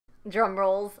Drum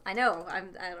rolls. I know.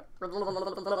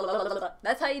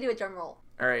 That's how you do a drum roll.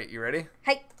 All right, you ready?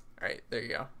 Hey. All right, there you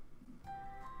go.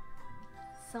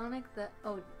 Sonic the...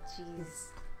 Oh, jeez.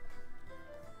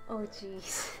 Oh,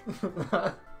 jeez.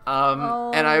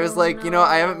 And I was like, you know,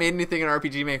 I haven't made anything in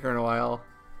RPG Maker in a while.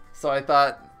 So I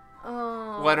thought,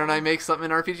 why don't I make something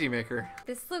in RPG Maker?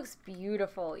 This looks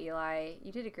beautiful, Eli.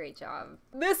 You did a great job.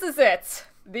 This is it.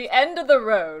 The end of the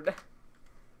road.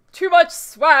 Too much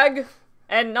swag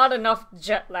and not enough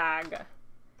jet lag.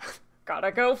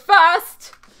 Gotta go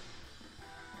fast.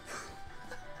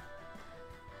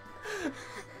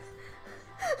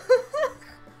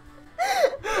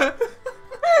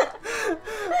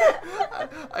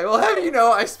 I will have you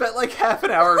know, I spent like half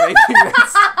an hour making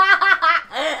this.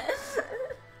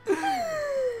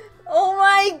 Oh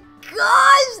my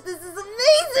gosh, this is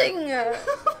amazing!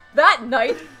 That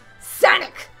night,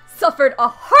 Sonic suffered a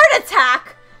heart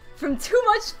attack from too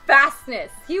much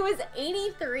fastness. He was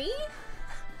 83?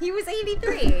 He was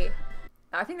 83.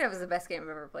 I think that was the best game I've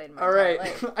ever played in my entire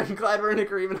life. I'm glad we're in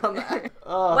agreement on that.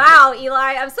 Oh. Wow,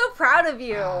 Eli, I'm so proud of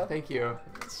you. Thank you.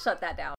 Shut that down.